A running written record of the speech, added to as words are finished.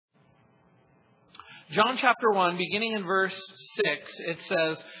John chapter 1, beginning in verse 6, it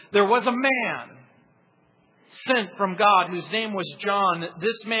says, "There was a man sent from God whose name was John.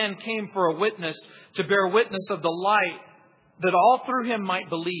 This man came for a witness, to bear witness of the light, that all through him might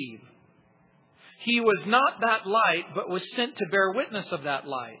believe. He was not that light, but was sent to bear witness of that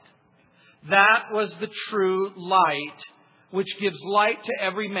light. That was the true light, which gives light to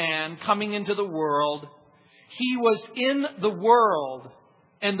every man coming into the world. He was in the world,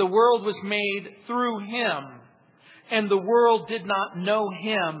 and the world was made through him, and the world did not know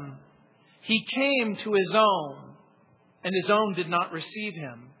him. He came to his own, and his own did not receive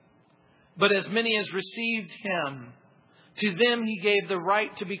him. But as many as received him, to them he gave the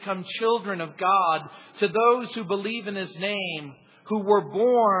right to become children of God, to those who believe in his name, who were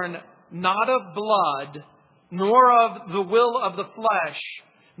born not of blood, nor of the will of the flesh,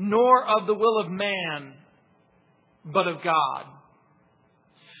 nor of the will of man, but of God."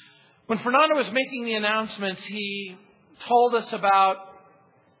 When Fernando was making the announcements, he told us about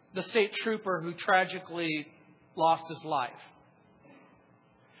the state trooper who tragically lost his life.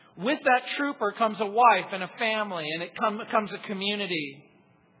 With that trooper comes a wife and a family, and it comes a community.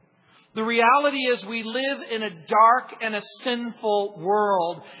 The reality is we live in a dark and a sinful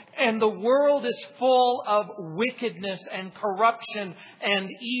world, and the world is full of wickedness and corruption and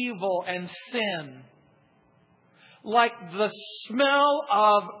evil and sin. Like the smell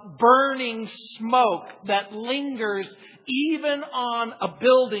of burning smoke that lingers even on a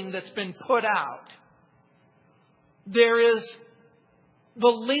building that's been put out. There is the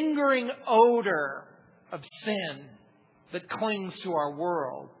lingering odor of sin that clings to our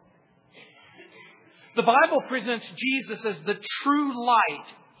world. The Bible presents Jesus as the true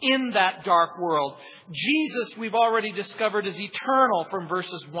light in that dark world. Jesus, we've already discovered, is eternal from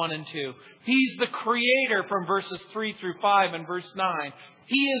verses 1 and 2. He's the creator from verses 3 through 5 and verse 9.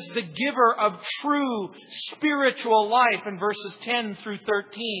 He is the giver of true spiritual life in verses 10 through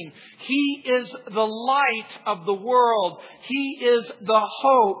 13. He is the light of the world. He is the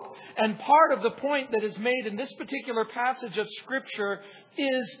hope. And part of the point that is made in this particular passage of Scripture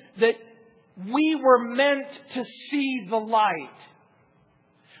is that we were meant to see the light.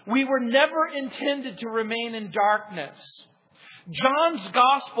 We were never intended to remain in darkness. John's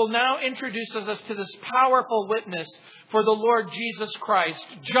Gospel now introduces us to this powerful witness for the Lord Jesus Christ.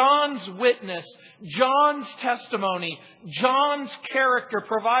 John's witness, John's testimony, John's character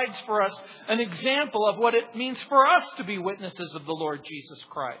provides for us an example of what it means for us to be witnesses of the Lord Jesus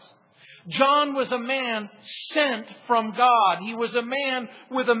Christ. John was a man sent from God. He was a man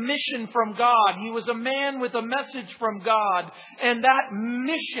with a mission from God. He was a man with a message from God. And that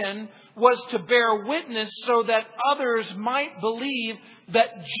mission was to bear witness so that others might believe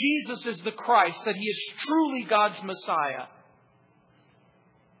that Jesus is the Christ, that He is truly God's Messiah.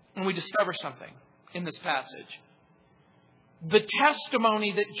 And we discover something in this passage. The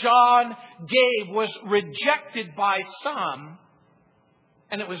testimony that John gave was rejected by some,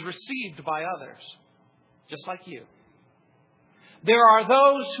 and it was received by others, just like you. There are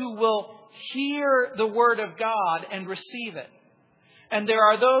those who will hear the Word of God and receive it. And there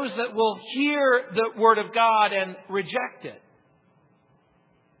are those that will hear the Word of God and reject it.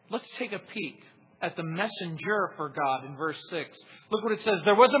 Let's take a peek at the messenger for God in verse 6. Look what it says.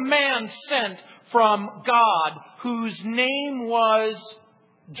 There was a man sent from God whose name was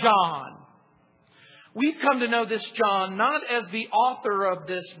John. We've come to know this John not as the author of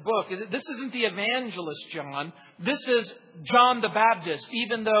this book. This isn't the evangelist John. This is John the Baptist,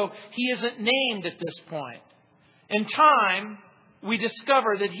 even though he isn't named at this point. In time, we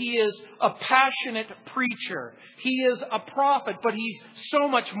discover that he is a passionate preacher. He is a prophet, but he's so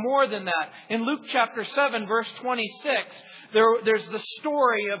much more than that. In Luke chapter 7, verse 26, there's the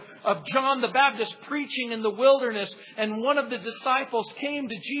story of John the Baptist preaching in the wilderness, and one of the disciples came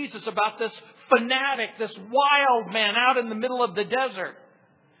to Jesus about this fanatic, this wild man out in the middle of the desert.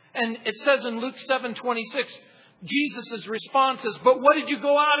 And it says in Luke 7:26, Jesus' response is, "But what did you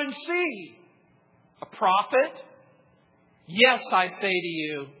go out and see? A prophet? Yes, I say to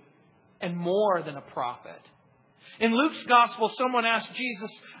you, and more than a prophet." In Luke's Gospel, someone asked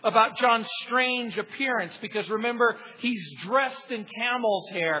Jesus about John's strange appearance, because remember, he's dressed in camel's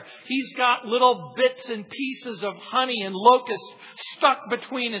hair. He's got little bits and pieces of honey and locusts stuck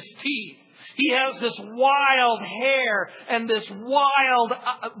between his teeth. He has this wild hair and this wild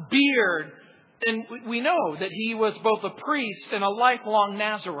beard. And we know that he was both a priest and a lifelong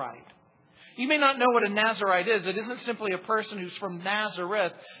Nazirite. You may not know what a Nazirite is. It isn't simply a person who's from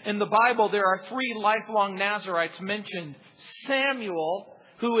Nazareth. In the Bible, there are 3 lifelong Nazirites mentioned. Samuel,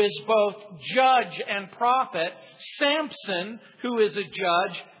 who is both judge and prophet. Samson, who is a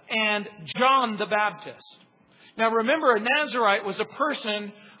judge. and John the Baptist. Now remember, a Nazirite was a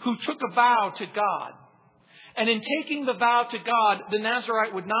person who took a vow to God. And in taking the vow to God, the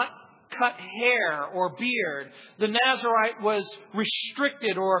Nazirite would not cut hair or beard. The Nazirite was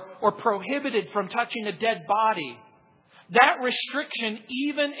restricted or prohibited from touching a dead body. That restriction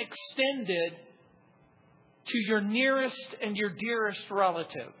even extended to your nearest and your dearest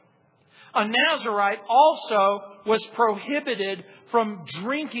relative. A Nazirite also was prohibited from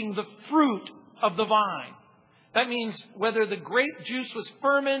drinking the fruit of the vine. That means whether the grape juice was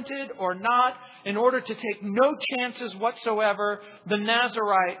fermented or not, in order to take no chances whatsoever, the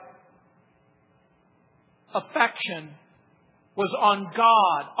Nazirite affection was on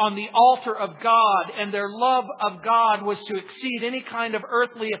God, on the altar of God, and their love of God was to exceed any kind of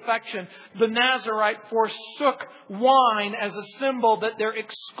earthly affection. The Nazirite forsook wine as a symbol that their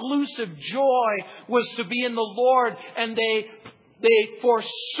exclusive joy was to be in the Lord, and they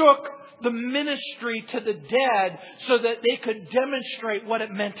forsook the ministry to the dead so that they could demonstrate what it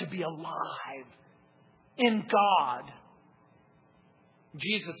meant to be alive in God.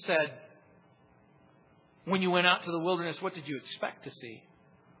 Jesus said, when you went out to the wilderness, what did you expect to see?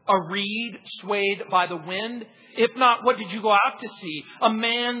 A reed swayed by the wind? If not, what did you go out to see? A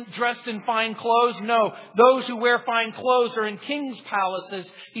man dressed in fine clothes? No. Those who wear fine clothes are in king's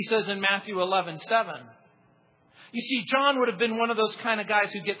palaces, he says in Matthew 11:7. You see, John would have been one of those kind of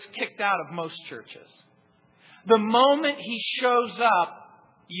guys who gets kicked out of most churches. The moment he shows up,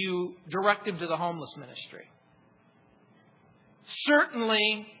 you direct him to the homeless ministry.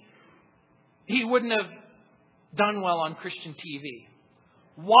 Certainly, he wouldn't have done well on Christian TV.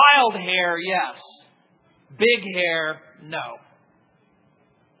 Wild hair, yes. Big hair, no.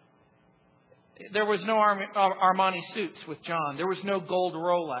 There was no Armani suits with John. There was no gold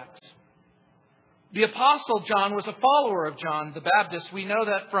Rolex. The Apostle John was a follower of John the Baptist. We know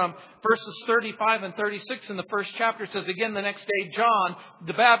that from verses 35 and 36 in the first chapter. It says, again, the next day, John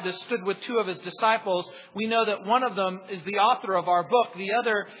the Baptist stood with two of his disciples. We know that one of them is the author of our book. The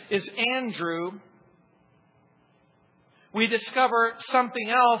other is Andrew. We discover something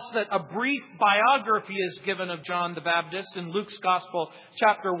else, that a brief biography is given of John the Baptist in Luke's Gospel,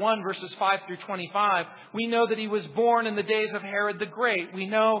 chapter 1, verses 5 through 25. We know that he was born in the days of Herod the Great. We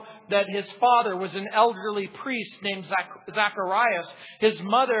know that his father was an elderly priest named Zacharias. His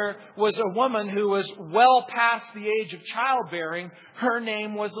mother was a woman who was well past the age of childbearing. Her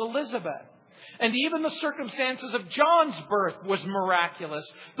name was Elizabeth. And even the circumstances of John's birth was miraculous.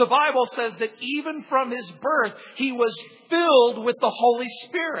 The Bible says that even from his birth, he was filled with the Holy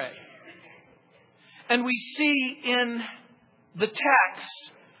Spirit. And we see in the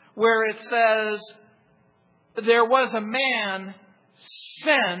text where it says, there was a man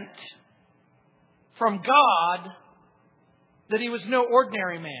sent from God, that he was no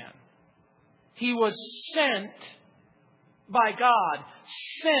ordinary man. He was sent by God,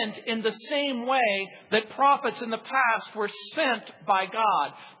 sent in the same way that prophets in the past were sent by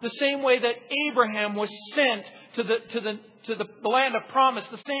God, the same way that Abraham was sent to the land of promise,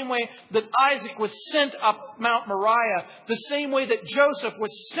 the same way that Isaac was sent up Mount Moriah, the same way that Joseph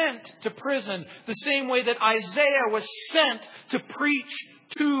was sent to prison, the same way that Isaiah was sent to preach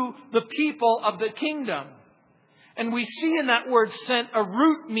to the people of the kingdom. And we see in that word sent a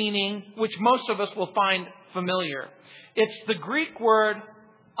root meaning which most of us will find familiar. It's the Greek word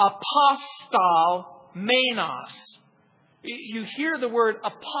apostolemenos. You hear the word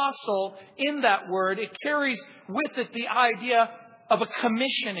apostle in that word. It carries with it the idea of a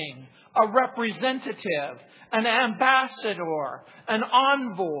commissioning, a representative, an ambassador, an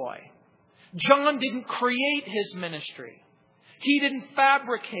envoy. John didn't create his ministry. He didn't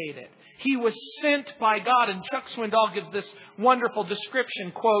fabricate it. He was sent by God. And Chuck Swindoll gives this wonderful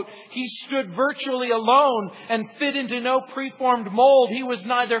description, quote, he stood virtually alone and fit into no preformed mold. He was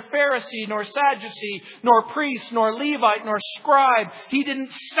neither Pharisee nor Sadducee, nor priest, nor Levite, nor scribe. He didn't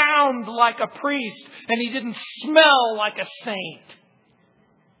sound like a priest, and he didn't smell like a saint.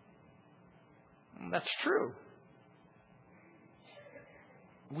 That's true.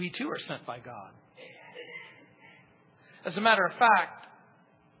 We too are sent by God. As a matter of fact,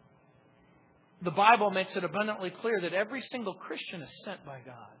 the Bible makes it abundantly clear that every single Christian is sent by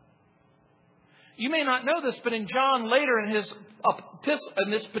God. You may not know this, but in John later in this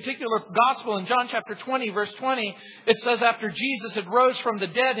particular gospel, in John chapter 20, verse 20, it says after Jesus had rose from the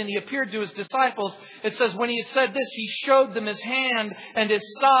dead and he appeared to his disciples, it says when he had said this, he showed them his hand and his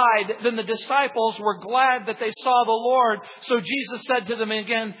side. Then the disciples were glad that they saw the Lord. So Jesus said to them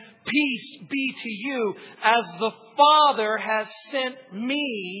again, peace be to you. As the Father has sent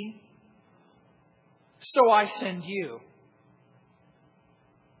me, so I send you.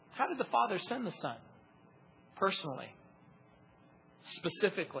 How did the Father send the Son? Personally.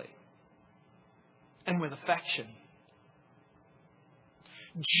 Specifically. And with affection.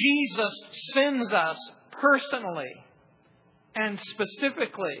 Jesus sends us personally and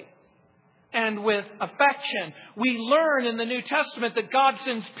specifically and with affection. We learn in the New Testament that God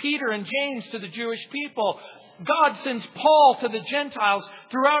sends Peter and James to the Jewish people. God sends Paul to the Gentiles.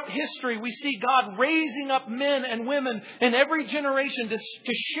 Throughout history, we see God raising up men and women in every generation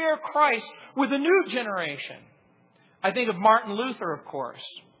to share Christ with a new generation. I think of Martin Luther, of course.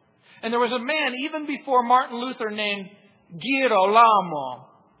 And there was a man even before Martin Luther named Girolamo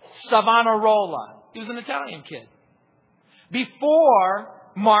Savonarola. He was an Italian kid. Before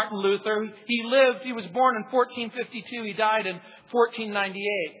Martin Luther, he was born in 1452. He died in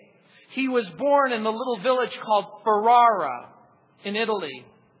 1498. He was born in a little village called Ferrara in Italy.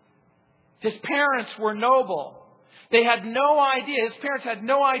 His parents were noble. His parents had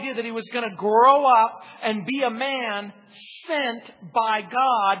no idea that he was going to grow up and be a man sent by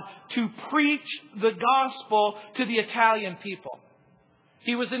God to preach the gospel to the Italian people.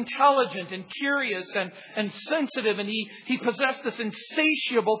 He was intelligent and curious and sensitive, and he possessed this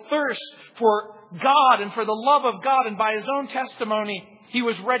insatiable thirst for God and for the love of God. And by his own testimony, he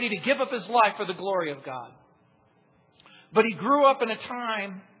was ready to give up his life for the glory of God. But he grew up in a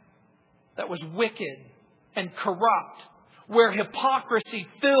time that was wicked and corrupt, where hypocrisy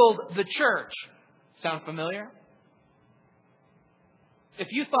filled the church. Sound familiar?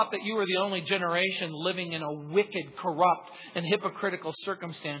 If you thought that you were the only generation living in a wicked, corrupt, and hypocritical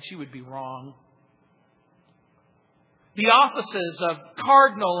circumstance, you would be wrong. The offices of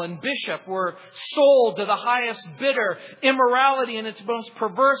cardinal and bishop were sold to the highest bidder. Immorality in its most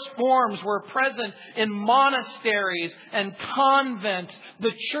perverse forms were present in monasteries and convents.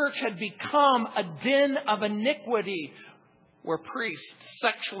 The church had become a den of iniquity where priests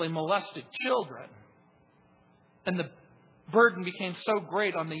sexually molested children. And the burden became so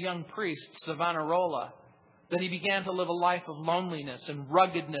great on the young priest, Savonarola, that he began to live a life of loneliness and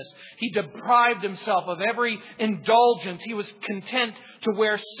ruggedness. He deprived himself of every indulgence. He was content to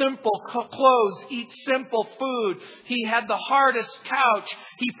wear simple clothes, eat simple food. He had the hardest couch.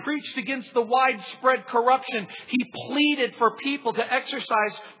 He preached against the widespread corruption. He pleaded for people to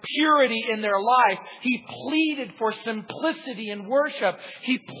exercise purity in their life. He pleaded for simplicity in worship.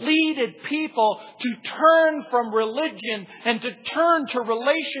 He pleaded people to turn from religion and to turn to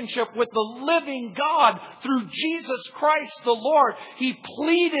relationship with the living God through Jesus Christ the Lord. He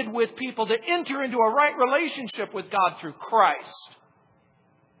pleaded with people to enter into a right relationship with God through Christ.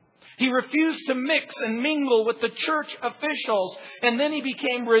 He refused to mix and mingle with the church officials. And then he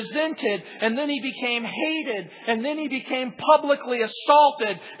became resented. And then he became hated. And then he became publicly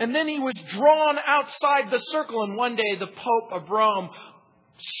assaulted. And then he was drawn outside the circle. And one day the Pope of Rome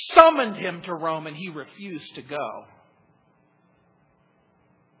summoned him to Rome, and he refused to go.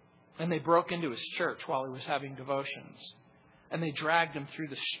 And they broke into his church while he was having devotions. And they dragged him through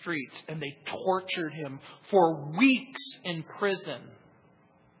the streets. And they tortured him for weeks in prison.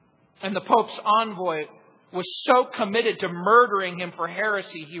 And the Pope's envoy was so committed to murdering him for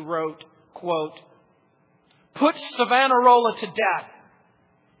heresy, he wrote, quote, "Put Savonarola to death,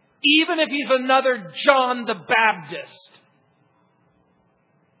 even if he's another John the Baptist."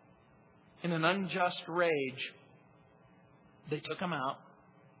 In an unjust rage, they took him out.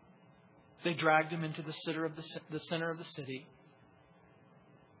 They dragged him into the center of the city.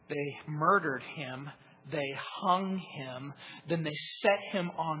 They murdered him. They hung him. Then they set him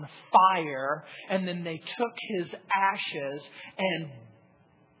on fire. And then they took his ashes and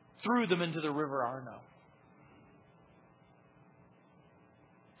threw them into the river Arno.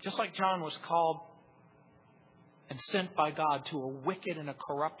 Just like John was called and sent by God to a wicked and a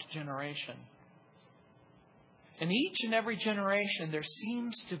corrupt generation. In each and every generation, there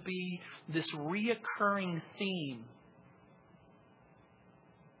seems to be this reoccurring theme.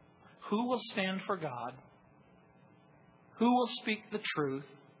 Who will stand for God? Who will speak the truth?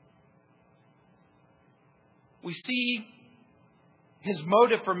 We see his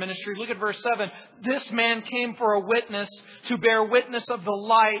motive for ministry. Look at verse 7. This man came for a witness, to bear witness of the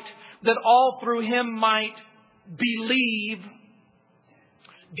light, that all through him might believe.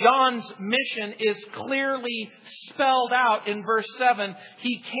 John's mission is clearly spelled out in verse 7.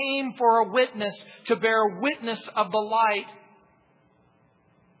 He came for a witness, to bear witness of the light.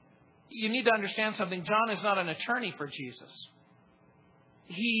 You need to understand something. John is not an attorney for Jesus.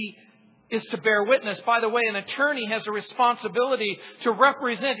 He is to bear witness. By the way, an attorney has a responsibility to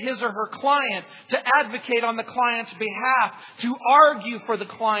represent his or her client, to advocate on the client's behalf, to argue for the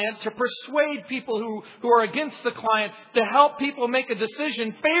client, to persuade people who are against the client, to help people make a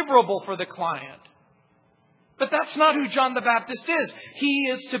decision favorable for the client. But that's not who John the Baptist is. He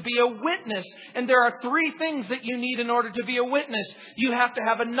is to be a witness. And there are three things that you need in order to be a witness. You have to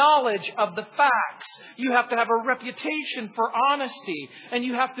have a knowledge of the facts. You have to have a reputation for honesty. And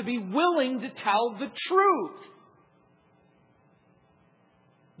you have to be willing to tell the truth.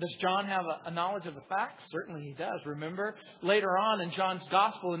 Does John have a knowledge of the facts? Certainly he does. Remember, later on in John's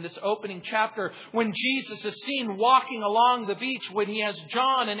Gospel, in this opening chapter, when Jesus is seen walking along the beach, when he has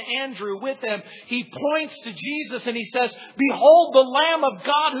John and Andrew with him, he points to Jesus and he says, "Behold the Lamb of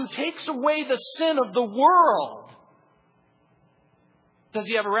God who takes away the sin of the world." Does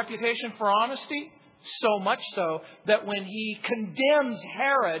he have a reputation for honesty? So much so that when he condemns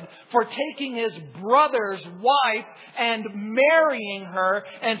Herod for taking his brother's wife and marrying her,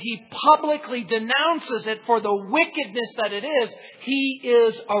 and he publicly denounces it for the wickedness that it is, he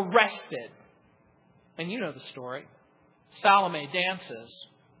is arrested. And you know the story. Salome dances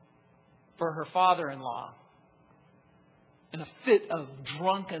for her father-in-law. In a fit of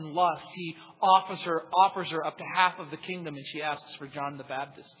drunken lust, he offers her up to half of the kingdom, and she asks for John the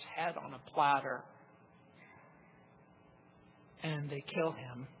Baptist's head on a platter. And they kill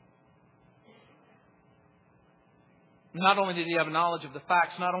him. Not only did he have knowledge of the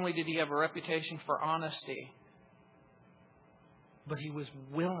facts, not only did he have a reputation for honesty, but he was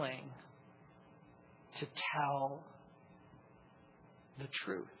willing to tell the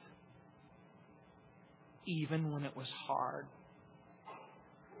truth, even when it was hard.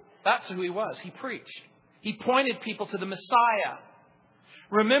 That's who he was. He preached. He pointed people to the Messiah.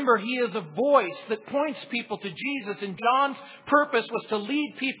 Remember, he is a voice that points people to Jesus. And John's purpose was to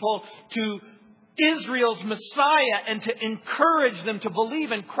lead people to Israel's Messiah and to encourage them to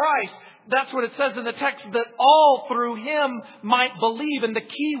believe in Christ. That's what it says in the text, that all through him might believe. And the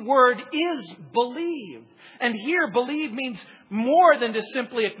key word is believe. And here, believe means more than to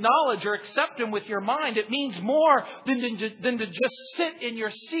simply acknowledge or accept him with your mind. It means more than to just sit in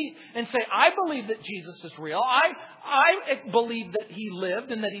your seat and say, "I believe that Jesus is real. I believe that he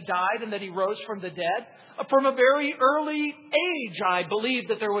lived and that he died and that he rose from the dead. From a very early age, I believe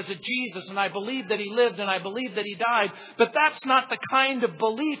that there was a Jesus, and I believe that he lived, and I believe that he died." But that's not the kind of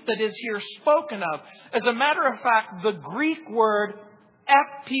belief that is here spoken of. As a matter of fact, the Greek word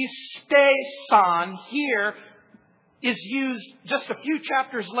episteson here is used just a few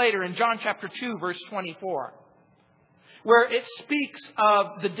chapters later in John chapter 2, verse 24, where it speaks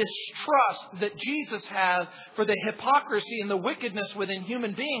of the distrust that Jesus has for the hypocrisy and the wickedness within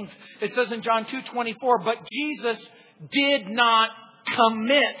human beings. It says in John 2:24, "But Jesus did not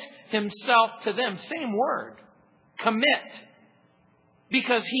commit himself to them." Same word, commit,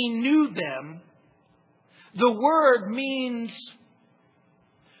 because he knew them. The word means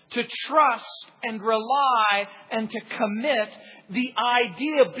to trust and rely and to commit, the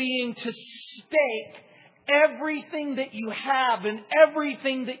idea being to stake everything that you have and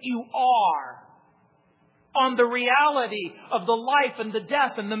everything that you are on the reality of the life and the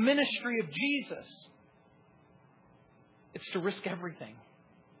death and the ministry of Jesus. It's to risk everything.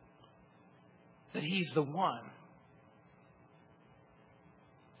 That he's the one.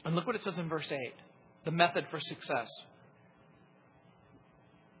 And look what it says in verse 8. The method for success.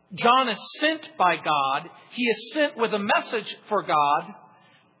 John is sent by God. He is sent with a message for God.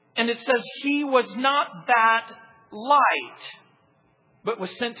 And it says he was not that light, but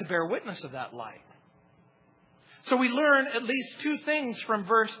was sent to bear witness of that light. So we learn at least two things from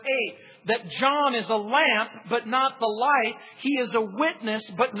verse 8. That John is a lamp, but not the light. He is a witness,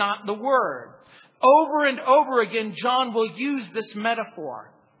 but not the word. Over and over again, John will use this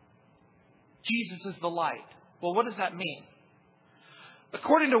metaphor. Jesus is the light. Well, what does that mean?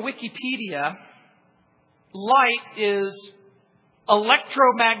 According to Wikipedia, light is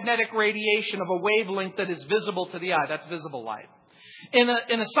electromagnetic radiation of a wavelength that is visible to the eye. That's visible light. In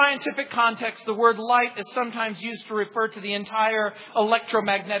a scientific context, the word light is sometimes used to refer to the entire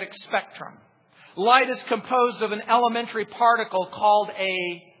electromagnetic spectrum. Light is composed of an elementary particle called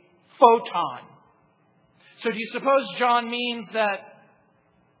a photon. So do you suppose John means that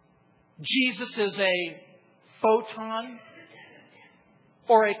Jesus is a photon?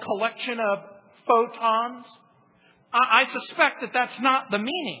 Or a collection of photons? I suspect that that's not the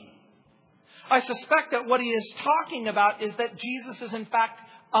meaning. I suspect that what he is talking about is that Jesus is in fact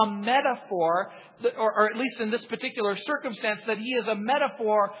a metaphor, or at least in this particular circumstance, that He is a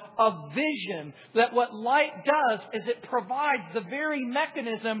metaphor of vision. That what light does is it provides the very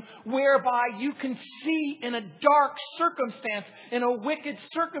mechanism whereby you can see in a dark circumstance, in a wicked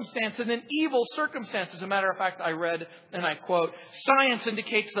circumstance, in an evil circumstance. As a matter of fact, I read, and I quote, "Science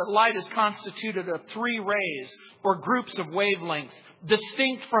indicates that light is constituted of 3 rays, or groups of wavelengths,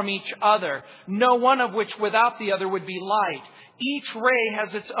 distinct from each other, no one of which without the other would be light. Each ray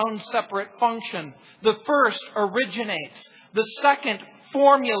has its own separate function. The first originates. The second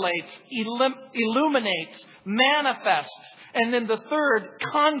formulates, illuminates, manifests. And then the third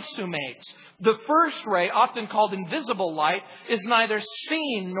consummates. The first ray, often called invisible light, is neither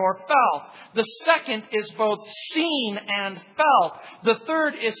seen nor felt. The second is both seen and felt. The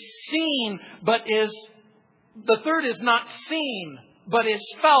third is not seen, but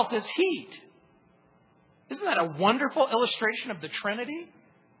is felt as heat." Isn't that a wonderful illustration of the Trinity?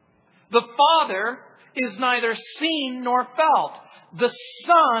 The Father is neither seen nor felt. The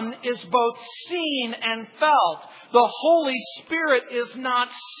Son is both seen and felt. The Holy Spirit is not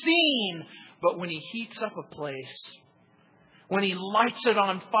seen, but when He heats up a place, when He lights it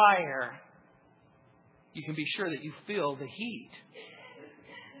on fire, you can be sure that you feel the heat.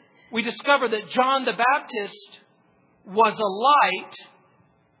 We discover that John the Baptist was a light,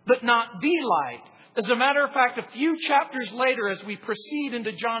 but not the light. As a matter of fact, a few chapters later, as we proceed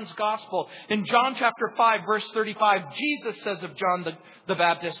into John's Gospel, in John chapter 5, verse 35, Jesus says of John the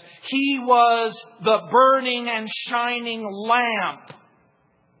Baptist, "He was the burning and shining lamp,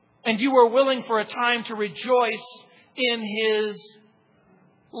 and you were willing for a time to rejoice in His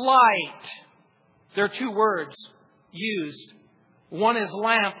light." There are 2 words used. One is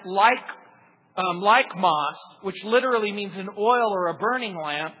lamp, like moss, which literally means an oil or a burning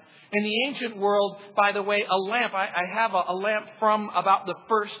lamp. In the ancient world, by the way, a lamp, I have a lamp from about the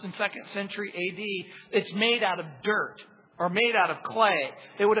 1st and 2nd century A.D. It's made out of dirt or made out of clay.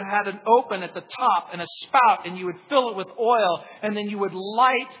 It would have had an open at the top and a spout, and you would fill it with oil, and then you would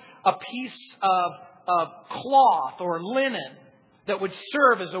light a piece of cloth or linen that would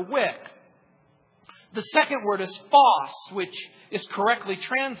serve as a wick. The second word is phos, which is correctly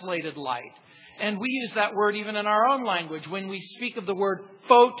translated light. And we use that word even in our own language when we speak of the word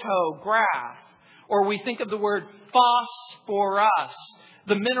photograph, or we think of the word phosphorus,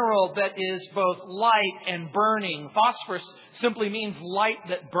 the mineral that is both light and burning. Phosphorus simply means light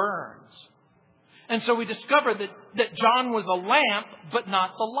that burns. And so we discover that John was a lamp, but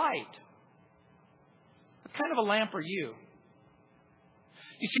not the light. What kind of a lamp are you?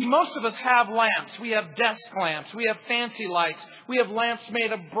 You see, most of us have lamps. We have desk lamps. We have fancy lights. We have lamps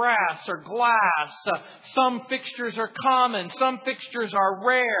made of brass or glass. Some fixtures are common. Some fixtures are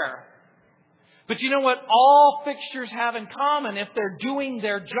rare. But you know what all fixtures have in common? If they're doing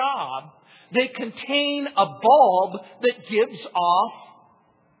their job, they contain a bulb that gives off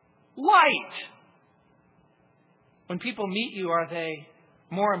light. When people meet you, are they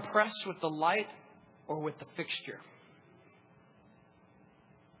more impressed with the light or with the fixture?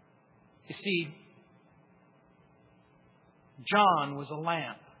 You see, John was a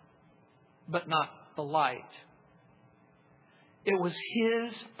lamp, but not the light. It was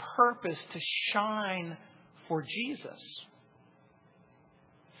his purpose to shine for Jesus.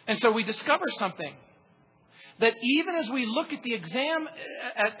 And so we discover something. That even as we look at the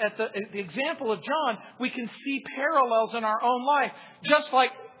example of John, we can see parallels in our own life. Just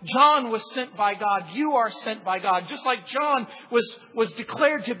like John was sent by God, you are sent by God. Just like John was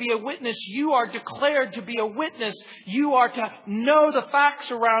declared to be a witness, you are declared to be a witness. You are to know the facts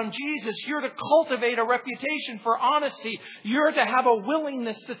around Jesus. You're to cultivate a reputation for honesty. You're to have a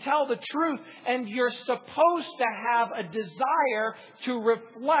willingness to tell the truth. And you're supposed to have a desire to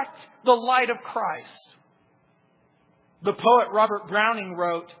reflect the light of Christ. The poet Robert Browning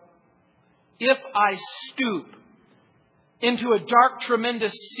wrote, "If I stoop into a dark,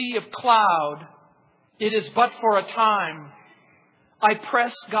 tremendous sea of cloud, it is but for a time. I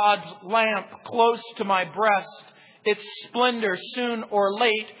press God's lamp close to my breast. Its splendor, soon or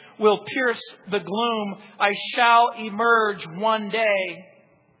late, will pierce the gloom. I shall emerge one day."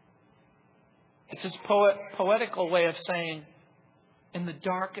 It's his poetical way of saying, in the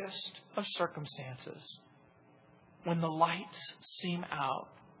darkest of circumstances, when the lights seem out,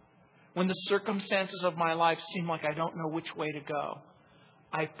 when the circumstances of my life seem like I don't know which way to go,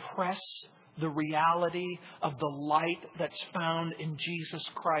 I press the reality of the light that's found in Jesus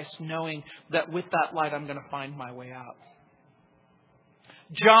Christ, knowing that with that light I'm going to find my way out.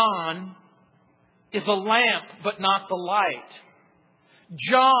 John is a lamp, but not the light.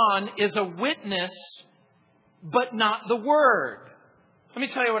 John is a witness, but not the Word. Let me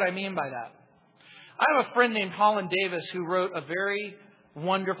tell you what I mean by that. I have a friend named Holland Davis who wrote a very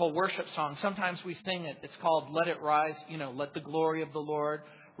wonderful worship song. Sometimes we sing it. It's called Let It Rise. Let the glory of the Lord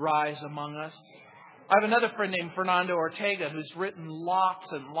rise among us. I have another friend named Fernando Ortega who's written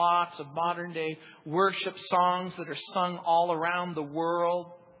lots and lots of modern day worship songs that are sung all around the world.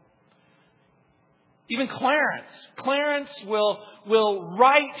 Even Clarence. Clarence will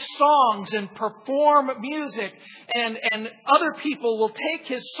write songs and perform music, and other people will take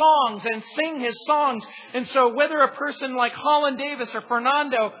his songs and sing his songs. And so whether a person like Holland Davis or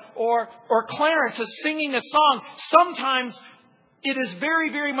Fernando or Clarence is singing a song, sometimes it is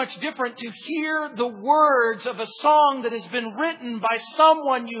very, very much different to hear the words of a song that has been written by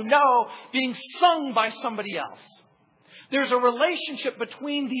someone you know being sung by somebody else. There's a relationship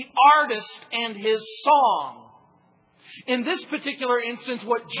between the artist and his song. In this particular instance,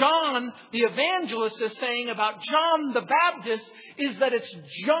 what John the evangelist is saying about John the Baptist is that it's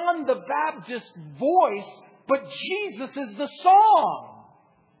John the Baptist's voice, but Jesus is the song.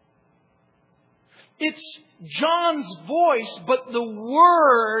 It's John's voice, but the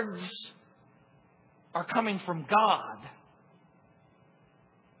words are coming from God.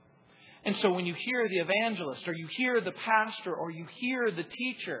 And so when you hear the evangelist, or you hear the pastor, or you hear the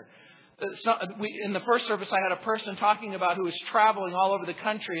teacher, in the first service I had a person talking about who was traveling all over the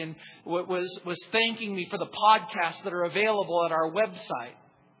country and was thanking me for the podcasts that are available at our website.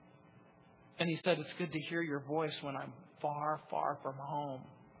 And he said, it's good to hear your voice when I'm far, far from home.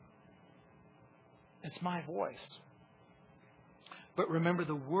 It's my voice. But remember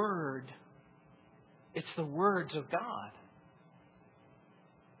the word, it's the words of God.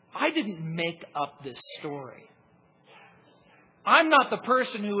 I didn't make up this story. I'm not the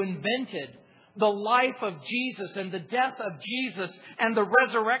person who invented the life of Jesus and the death of Jesus and the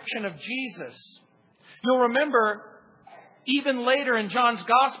resurrection of Jesus. You'll remember even later in John's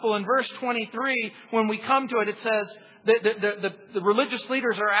Gospel in verse 23, when we come to it, it says the religious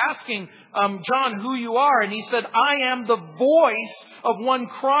leaders are asking John who you are. And he said, I am the voice of one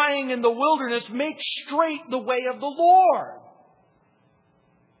crying in the wilderness, make straight the way of the Lord.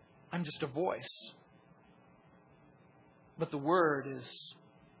 I'm just a voice. But the Word is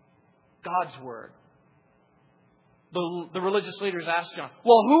God's Word. The religious leaders asked John,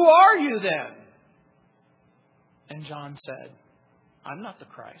 well, who are you then? And John said, I'm not the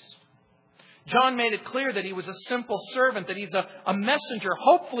Christ. John made it clear that he was a simple servant, that he's a messenger.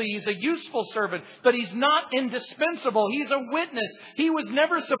 Hopefully he's a useful servant, but he's not indispensable. He's a witness. He was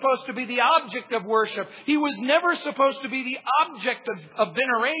never supposed to be the object of worship. He was never supposed to be the object of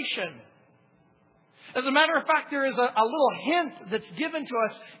veneration. As a matter of fact, there is a little hint that's given to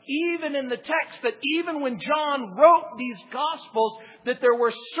us even in the text that even when John wrote these Gospels, that there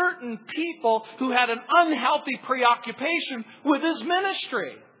were certain people who had an unhealthy preoccupation with his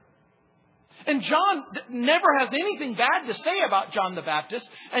ministry. And John never has anything bad to say about John the Baptist.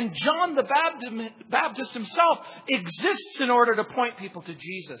 And John the Baptist himself exists in order to point people to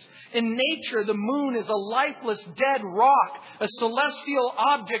Jesus. In nature, the moon is a lifeless, dead rock, a celestial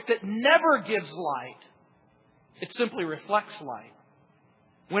object that never gives light. It simply reflects light.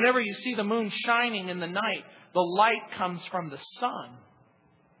 Whenever you see the moon shining in the night, the light comes from the sun.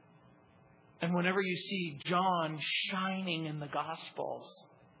 And whenever you see John shining in the Gospels,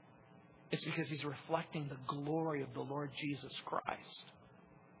 it's because he's reflecting the glory of the Lord Jesus Christ.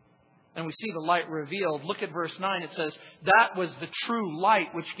 And we see the light revealed. Look at verse 9. It says, that was the true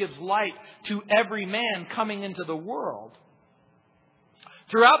light which gives light to every man coming into the world.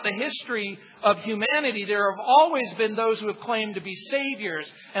 Throughout the history of humanity, there have always been those who have claimed to be saviors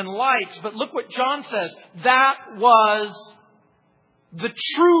and lights. But look what John says. That was the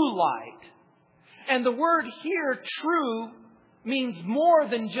true light. And the word here, true, means more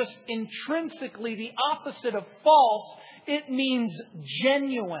than just intrinsically the opposite of false. It means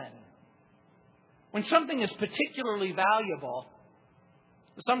genuine. When something is particularly valuable,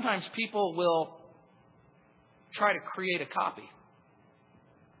 sometimes people will try to create a copy.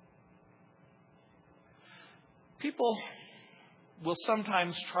 People will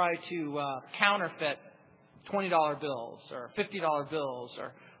sometimes try to counterfeit $20 bills or $50 bills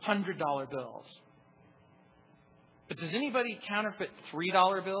or $100 bills. But does anybody counterfeit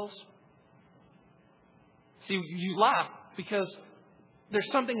 $3 bills? See, you laugh because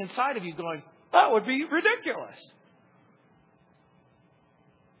there's something inside of you going, that would be ridiculous.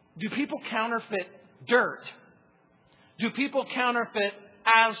 Do people counterfeit dirt? Do people counterfeit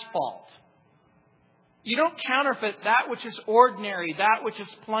asphalt? You don't counterfeit that which is ordinary, that which is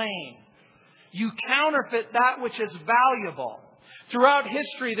plain. You counterfeit that which is valuable. Throughout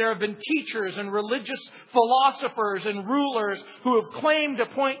history, there have been teachers and religious philosophers and rulers who have claimed to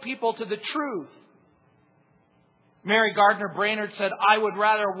point people to the truth. Mary Gardner Brainerd said, "I would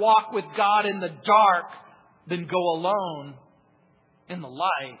rather walk with God in the dark than go alone in the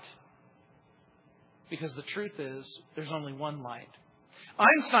light." Because the truth is, there's only one light.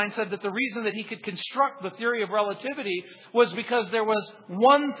 Einstein said that the reason that he could construct the theory of relativity was because there was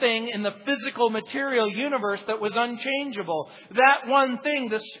one thing in the physical material universe that was unchangeable. That one thing,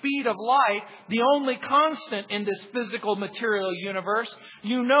 the speed of light, the only constant in this physical material universe.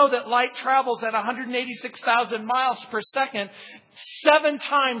 You know that light travels at 186,000 miles per second. 7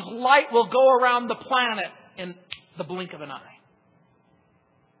 times light will go around the planet in the blink of an eye.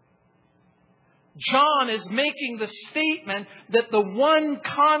 John is making the statement that the one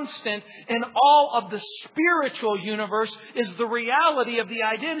constant in all of the spiritual universe is the reality of the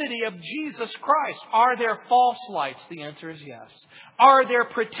identity of Jesus Christ. Are there false lights? The answer is yes. Are there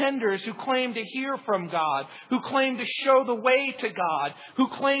pretenders who claim to hear from God, who claim to show the way to God, who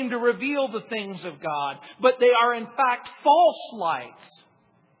claim to reveal the things of God, but they are in fact false lights?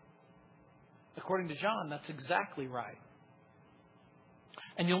 According to John, that's exactly right.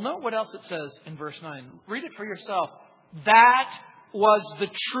 And you'll note what else it says in verse 9. Read it for yourself. That was the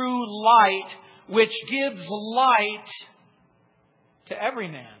true light which gives light to every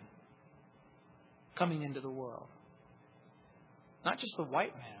man coming into the world. Not just the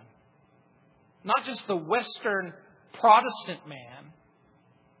white man. Not just the Western Protestant man.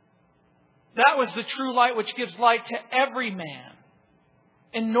 That was the true light which gives light to every man.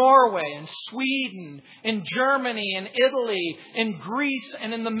 In Norway, in Sweden, in Germany, in Italy, in Greece,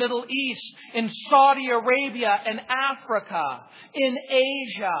 and in the Middle East, in Saudi Arabia and Africa, in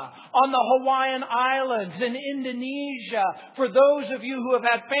Asia, on the Hawaiian Islands, in Indonesia. For those of you who have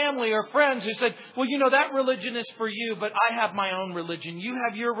had family or friends who said, well, you know, that religion is for you, but I have my own religion. You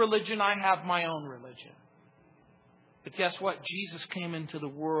have your religion, I have my own religion. But guess what? Jesus came into the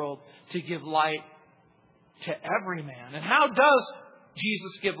world to give light to every man. And how does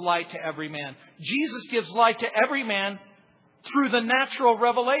Jesus give light to every man? Jesus gives light to every man through the natural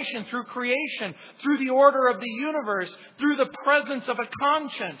revelation, through creation, through the order of the universe, through the presence of a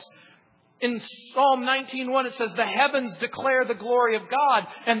conscience. In Psalm 19:1 it says, "The heavens declare the glory of God,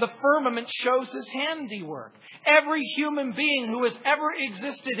 and the firmament shows His handiwork." Every human being who has ever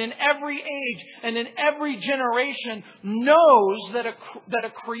existed in every age and in every generation knows that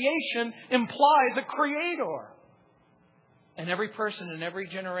a creation implies a creator. And every person in every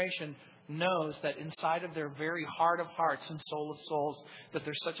generation knows that inside of their very heart of hearts and soul of souls that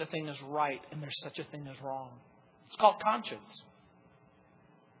there's such a thing as right and there's such a thing as wrong. It's called conscience.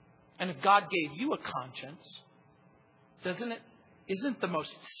 And if God gave you a conscience, isn't the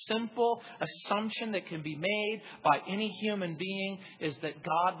most simple assumption that can be made by any human being is that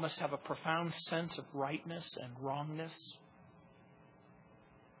God must have a profound sense of rightness and wrongness?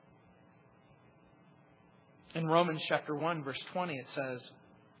 In Romans chapter 1, verse 20, it says,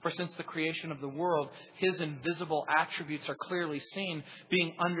 "For since the creation of the world, His invisible attributes are clearly seen,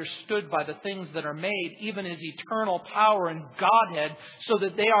 being understood by the things that are made, even His eternal power and Godhead, so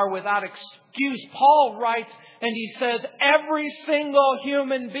that they are without excuse." Paul writes and he says, every single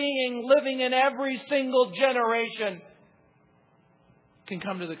human being living in every single generation can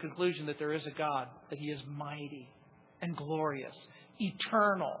come to the conclusion that there is a God, that He is mighty and glorious,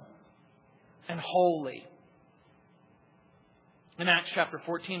 eternal and holy. In Acts chapter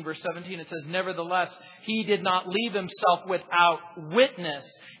 14, verse 17, it says, "Nevertheless, He did not leave Himself without witness,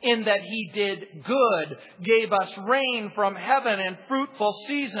 in that He did good, gave us rain from heaven and fruitful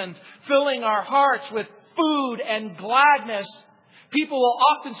seasons, filling our hearts with food and gladness." People will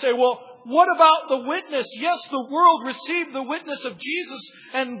often say, well, what about the witness? Yes, the world received the witness of Jesus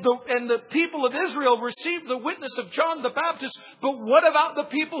and the people of Israel received the witness of John the Baptist. But what about the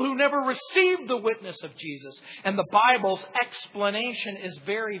people who never received the witness of Jesus? And the Bible's explanation is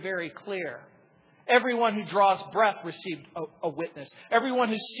very, very clear. Everyone who draws breath received a witness. Everyone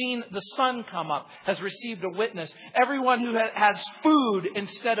who's seen the sun come up has received a witness. Everyone who has food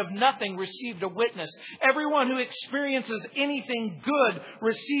instead of nothing received a witness. Everyone who experiences anything good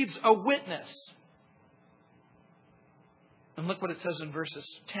receives a witness. And look what it says in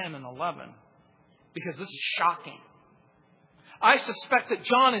verses 10 and 11. Because this is shocking. I suspect that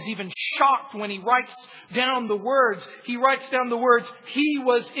John is even shocked when he writes down the words. He writes down the words, "He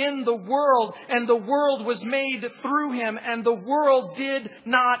was in the world, and the world was made through Him, and the world did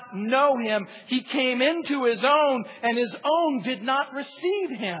not know Him. He came into His own, and His own did not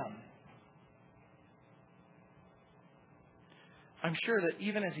receive Him." I'm sure that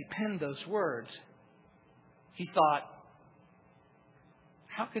even as he penned those words, he thought,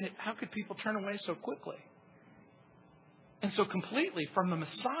 How could people turn away so quickly and so completely from the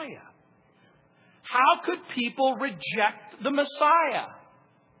Messiah? How could people reject the Messiah?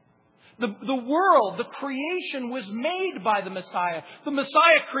 The world, the creation was made by the Messiah. The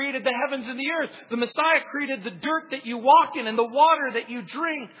Messiah created the heavens and the earth. The Messiah created the dirt that you walk in and the water that you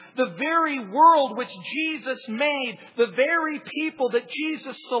drink. The very world which Jesus made, the very people that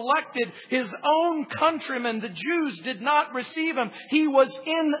Jesus selected, His own countrymen, the Jews, did not receive Him. He was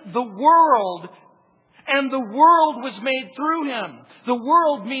in the world. And the world was made through Him. The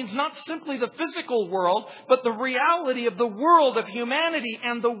world means not simply the physical world, but the reality of the world of humanity.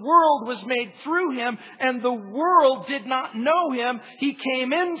 And the world was made through Him, and the world did not know Him. He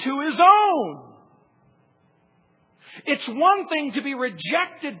came into His own. It's one thing to be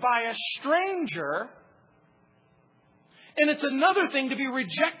rejected by a stranger, and it's another thing to be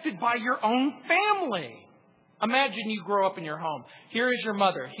rejected by your own family. Imagine you grow up in your home. Here is your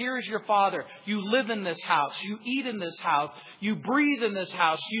mother. Here is your father. You live in this house. You eat in this house. You breathe in this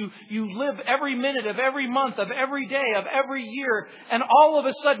house. You live every minute of every month, of every day, of every year. And all of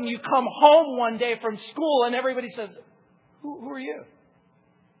a sudden you come home one day from school and everybody says, Who are you?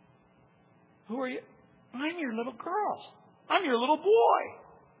 Who are you? I'm your little girl. I'm your little boy.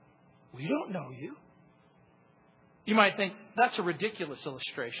 We don't know you. You might think, that's a ridiculous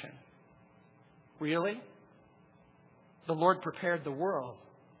illustration. Really? The Lord prepared the world.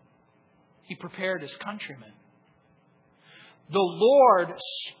 He prepared His countrymen. The Lord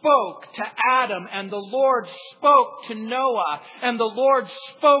spoke to Adam, and the Lord spoke to Noah, and the Lord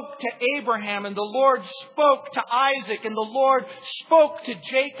spoke to Abraham, and the Lord spoke to Isaac, and the Lord spoke to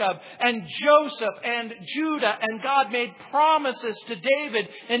Jacob and Joseph and Judah, and God made promises to David.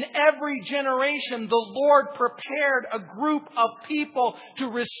 In every generation, the Lord prepared a group of people to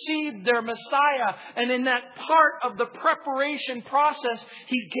receive their Messiah. And in that part of the preparation process,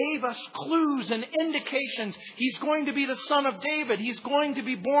 He gave us clues and indications. He's going to be the Son of David. He's going to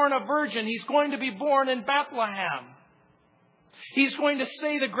be born a virgin. He's going to be born in Bethlehem. He's going to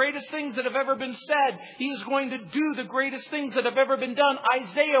say the greatest things that have ever been said. He is going to do the greatest things that have ever been done.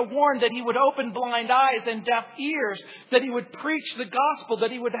 Isaiah warned that He would open blind eyes and deaf ears, that He would preach the gospel, that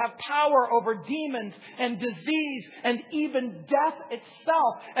He would have power over demons and disease and even death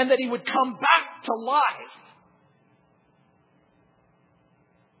itself, and that He would come back to life.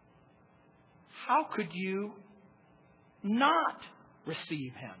 How could you not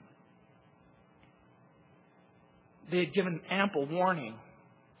receive Him? They had given ample warning.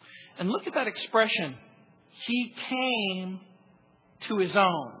 And look at that expression. He came to His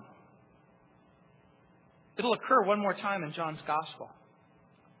own. It'll occur one more time in John's Gospel.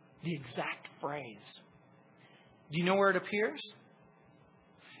 The exact phrase. Do you know where it appears?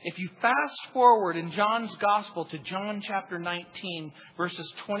 If you fast forward in John's Gospel to John chapter 19,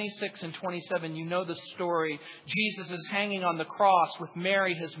 verses 26 and 27, you know the story. Jesus is hanging on the cross with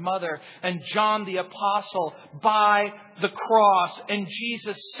Mary, His mother, and John the Apostle by the cross. And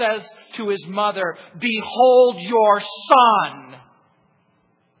Jesus says to His mother, "Behold your son."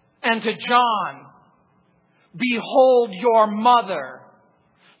 And to John, "Behold your mother."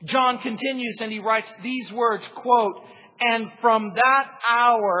 John continues and he writes these words, quote, "And from that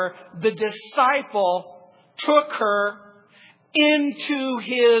hour, the disciple took her into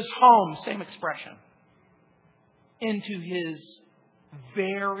his home." Same expression. Into his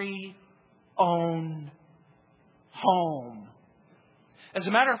very own home. As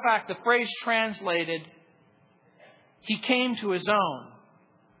a matter of fact, the phrase translated, "He came to His own,"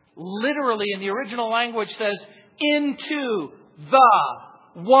 literally in the original language says, into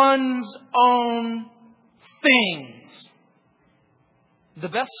one's own things. The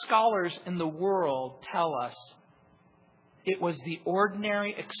best scholars in the world tell us it was the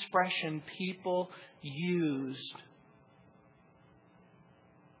ordinary expression people used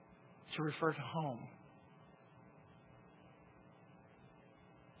to refer to home.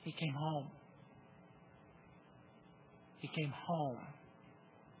 He came home. He came home.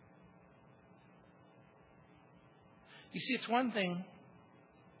 You see, it's one thing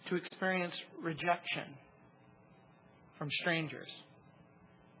to experience rejection from strangers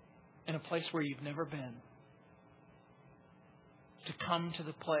in a place where you've never been. To come to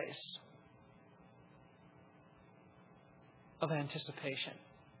the place of anticipation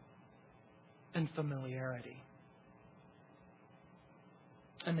and familiarity.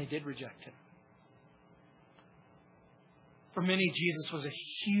 And they did reject Him. For many, Jesus was a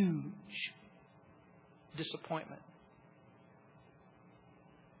huge disappointment.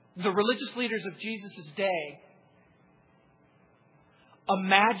 The religious leaders of Jesus' day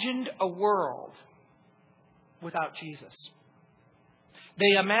imagined a world without Jesus.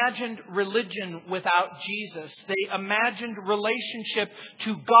 They imagined religion without Jesus. They imagined relationship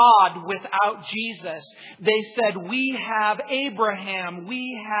to God without Jesus. They said, we have Abraham,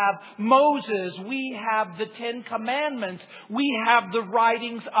 we have Moses, we have the Ten Commandments, we have the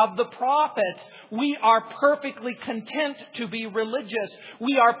writings of the prophets. We are perfectly content to be religious.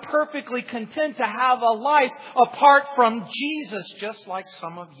 We are perfectly content to have a life apart from Jesus, just like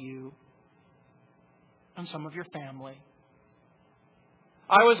some of you and some of your family.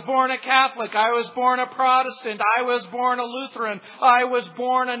 I was born a Catholic. I was born a Protestant. I was born a Lutheran. I was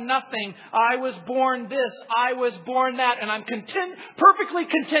born a nothing. I was born this. I was born that. And I'm content, perfectly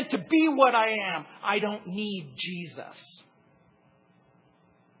content to be what I am. I don't need Jesus.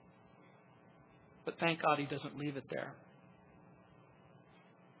 But thank God He doesn't leave it there.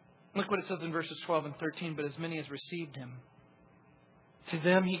 Look what it says in verses 12 and 13. But as many as received Him, to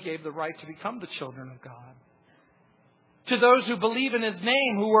them He gave the right to become the children of God. To those who believe in His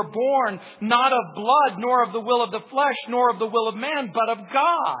name, who were born not of blood, nor of the will of the flesh, nor of the will of man, but of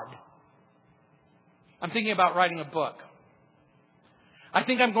God. I'm thinking about writing a book. I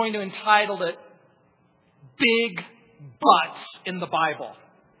think I'm going to entitle it Big Butts in the Bible.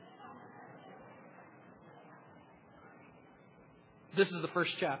 This is the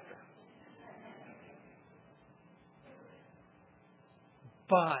first chapter.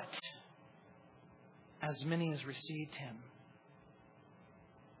 But as many as received Him,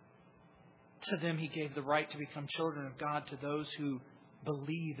 to them He gave the right to become children of God, to those who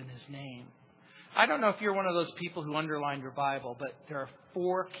believe in His name. I don't know if you're one of those people who underlined your Bible, but there are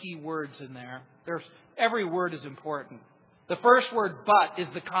 4 key words in there. Every word is important. The first word, but, is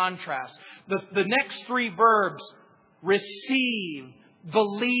the contrast. The next 3 verbs, receive,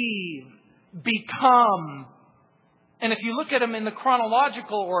 believe, become. And if you look at them in the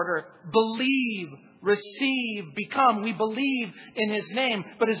chronological order, believe, receive, become. We believe in His name.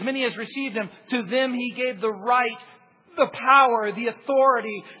 But as many as received Him, to them He gave the right, the power, the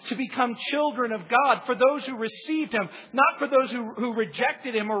authority to become children of God. For those who received Him, not for those who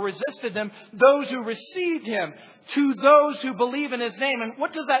rejected Him or resisted Him, those who received Him. To those who believe in His name. And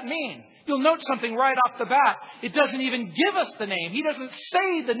what does that mean? You'll note something right off the bat. It doesn't even give us the name. He doesn't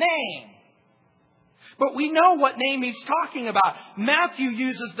say the name. But we know what name He's talking about. Matthew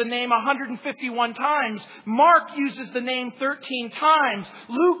uses the name 151 times. Mark uses the name 13 times.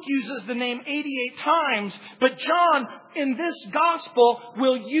 Luke uses the name 88 times. But John, in this gospel,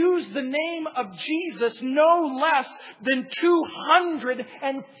 will use the name of Jesus no less than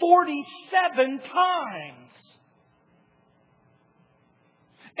 247 times.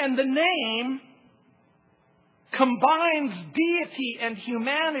 And the name combines deity and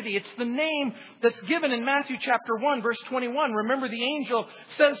humanity. It's the name that's given in Matthew chapter 1, verse 21. Remember, the angel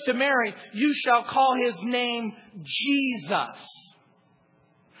says to Mary, you shall call His name Jesus,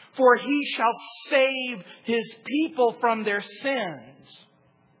 for He shall save His people from their sins.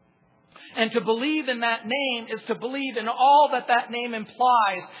 And to believe in that name is to believe in all that that name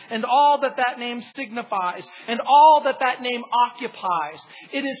implies, and all that that name signifies, and all that that name occupies.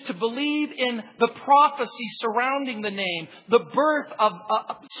 It is to believe in the prophecy surrounding the name, the birth of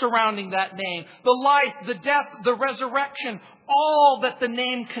surrounding that name, the life, the death, the resurrection, all that the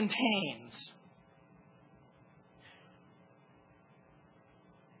name contains.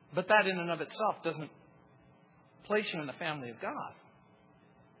 But that in and of itself doesn't place you in the family of God.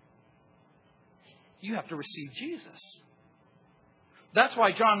 You have to receive Jesus. That's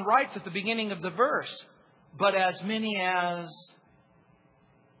why John writes at the beginning of the verse, but as many as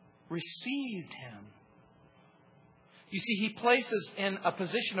received Him. You see, He places in a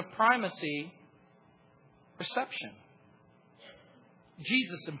position of primacy reception.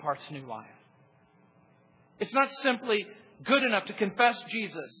 Jesus imparts new life. It's not simply good enough to confess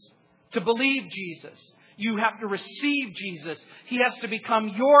Jesus, to believe Jesus. You have to receive Jesus. He has to become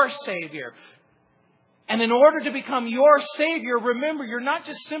your Savior. And in order to become your Savior, remember, you're not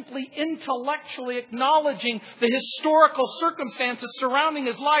just simply intellectually acknowledging the historical circumstances surrounding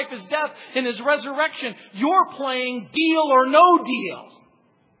His life, His death, and His resurrection. You're playing deal or no deal.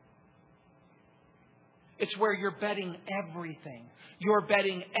 It's where you're betting everything. You're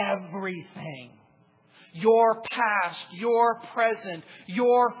betting everything. Your past, your present,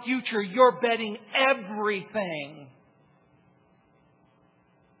 your future. You're betting everything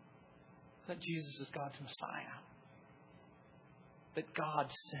that Jesus is God's Messiah. That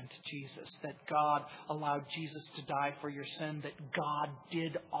God sent Jesus. That God allowed Jesus to die for your sin. That God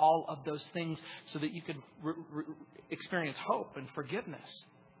did all of those things so that you could experience hope and forgiveness.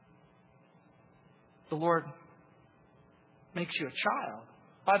 The Lord makes you a child.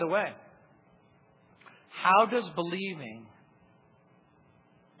 By the way, how does believing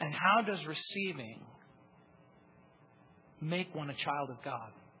how does receiving make one a child of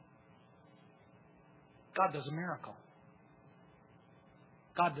God? God does a miracle.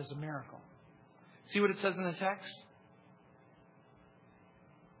 God does a miracle. See what it says in the text?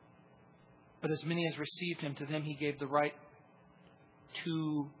 But as many as received Him, to them He gave the right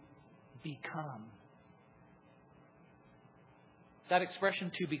to become. That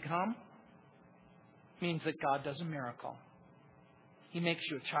expression, to become, means that God does a miracle. He makes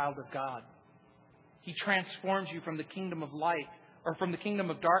you a child of God. He transforms you from the kingdom of light, or from the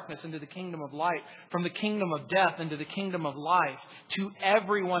kingdom of darkness into the kingdom of light, from the kingdom of death into the kingdom of life. To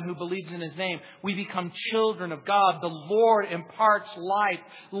everyone who believes in His name, we become children of God. The Lord imparts life,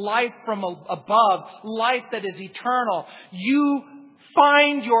 life from above, life that is eternal. You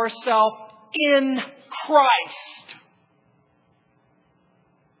find yourself in Christ.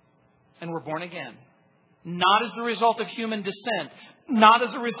 And we're born again. Not as a result of human descent. Not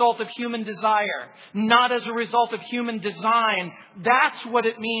as a result of human desire. Not as a result of human design. That's what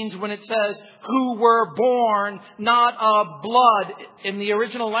it means when it says, who were born not of blood. In the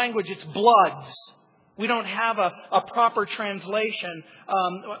original language, it's bloods. We don't have a proper translation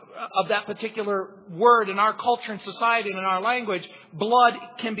of that particular word in our culture and society and in our language. Blood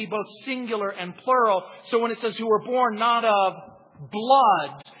can be both singular and plural. So when it says who were born not of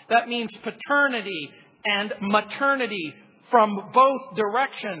bloods, that means paternity and maternity from both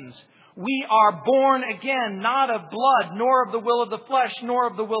directions. We are born again, not of blood, nor of the will of the flesh, nor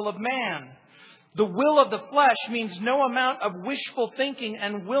of the will of man. The will of the flesh means no amount of wishful thinking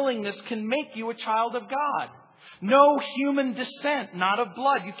and willingness can make you a child of God. No human descent, not of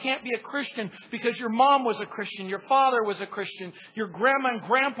blood. You can't be a Christian because your mom was a Christian, your father was a Christian, your grandma and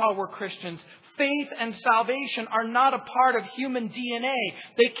grandpa were Christians. Faith and salvation are not a part of human DNA.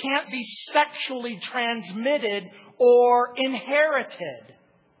 They can't be sexually transmitted or inherited.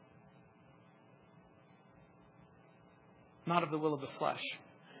 Not of the will of the flesh.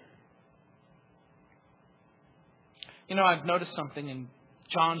 You know, I've noticed something in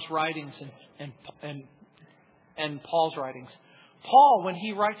John's writings and Paul's writings. Paul, when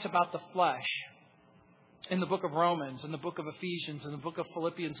he writes about the flesh, in the book of Romans, in the book of Ephesians, in the book of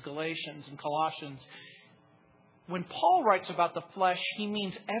Philippians, Galatians, and Colossians, when Paul writes about the flesh, he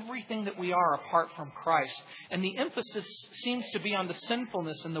means everything that we are apart from Christ. And the emphasis seems to be on the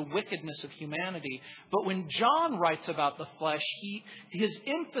sinfulness and the wickedness of humanity. But when John writes about the flesh, his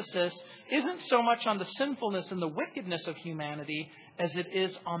emphasis isn't so much on the sinfulness and the wickedness of humanity as it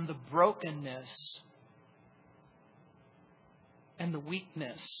is on the brokenness and the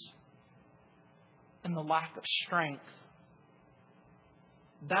weakness and the lack of strength.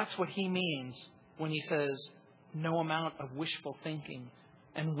 That's what he means when he says, no amount of wishful thinking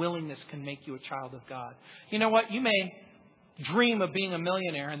and willingness can make you a child of God. You know what? You may dream of being a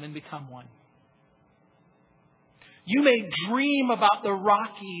millionaire and then become one. You may dream about the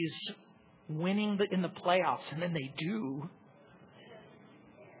Rockies winning in the playoffs, and then they do.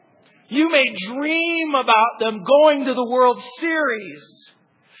 You may dream about them going to the World Series.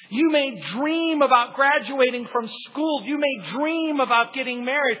 You may dream about graduating from school. You may dream about getting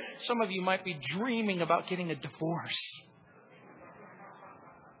married. Some of you might be dreaming about getting a divorce.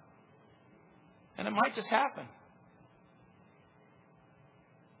 And it might just happen.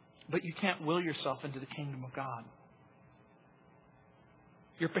 But you can't will yourself into the kingdom of God.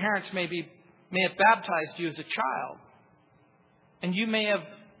 Your parents may have baptized you as a child. And you may have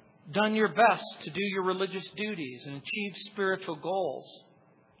done your best to do your religious duties and achieve spiritual goals.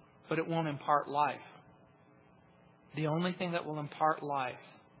 But it won't impart life. The only thing that will impart life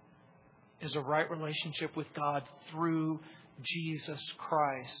is a right relationship with God through Jesus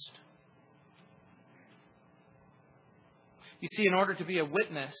Christ. You see, in order to be a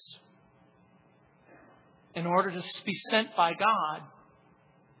witness, in order to be sent by God,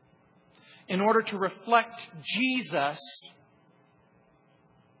 in order to reflect Jesus,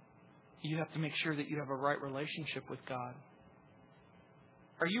 you have to make sure that you have a right relationship with God.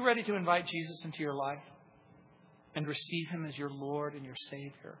 Are you ready to invite Jesus into your life and receive Him as your Lord and your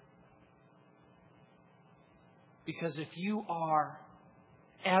Savior? Because if you are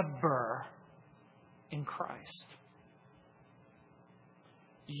ever in Christ,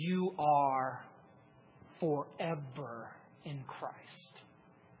 you are forever in Christ.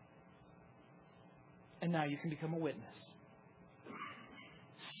 And now you can become a witness,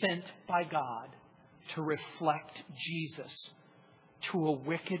 sent by God to reflect Jesus to a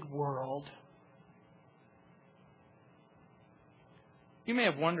wicked world. You may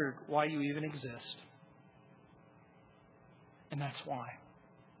have wondered why you even exist. And that's why.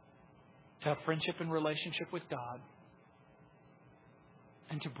 To have friendship and relationship with God.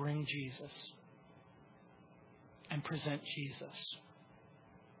 and to bring Jesus and present Jesus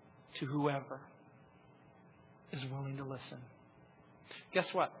to whoever is willing to listen.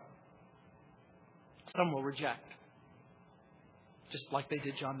 Guess what? Some will reject, just like they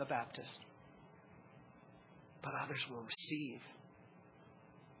did John the Baptist. But others will receive,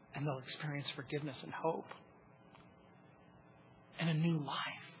 and they'll experience forgiveness and hope and a new life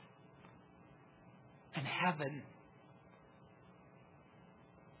and heaven.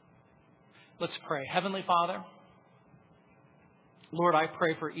 Let's pray. Heavenly Father, Lord, I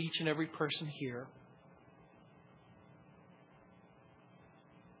pray for each and every person here.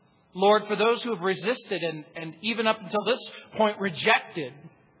 Lord, for those who have resisted and even up until this point rejected,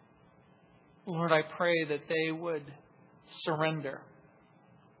 Lord, I pray that they would surrender.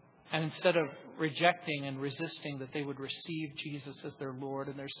 And instead of rejecting and resisting, that they would receive Jesus as their Lord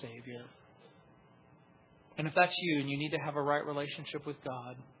and their Savior. And if that's you and you need to have a right relationship with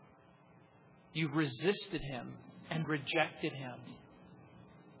God, you've resisted Him and rejected Him,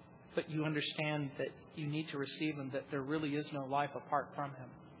 but you understand that you need to receive Him, that there really is no life apart from Him,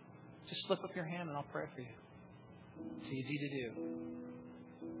 just slip up your hand and I'll pray for you. It's easy to do.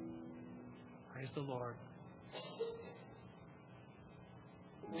 Praise the Lord.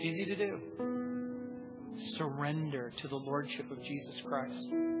 It's easy to do. Surrender to the Lordship of Jesus Christ.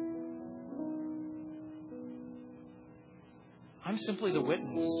 I'm simply the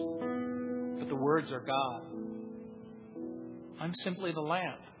witness, but the words are God. I'm simply the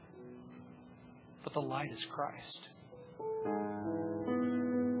lamp, but the light is Christ.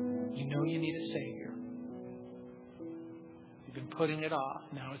 You know you need a Savior. You've been putting it off.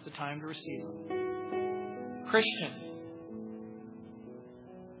 Now is the time to receive Him. Christian,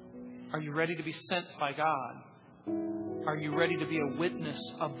 are you ready to be sent by God? Are you ready to be a witness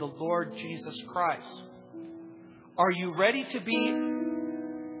of the Lord Jesus Christ? Are you ready to be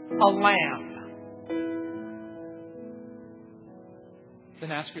a lamp?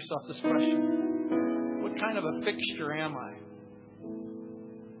 Then ask yourself this question. What kind of a fixture am I?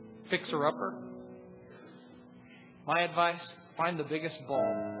 Fixer-upper? My advice, find the biggest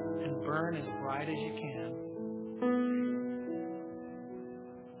bulb and burn as bright as you can.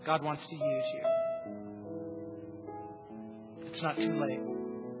 God wants to use you. It's not too late.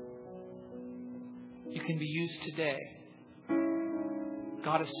 You can be used today.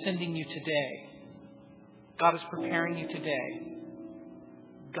 God is sending you today. God is preparing you today.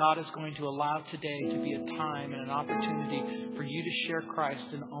 God is going to allow today to be a time and an opportunity for you to share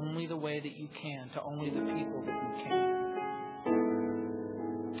Christ in only the way that you can, to only the people that you can.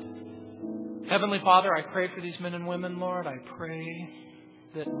 Heavenly Father, I pray for these men and women, Lord. I pray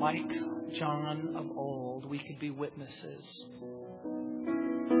that like John of old, we could be witnesses.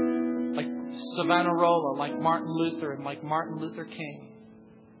 Like Savonarola, like Martin Luther, and like Martin Luther King.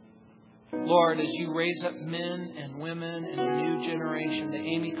 Lord, as you raise up men and women in a new generation, the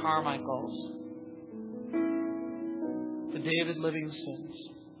Amy Carmichaels, the David Livingstons,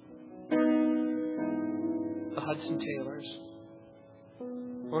 the Hudson Taylors,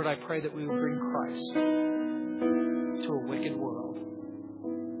 Lord, I pray that we would bring Christ to a wicked world.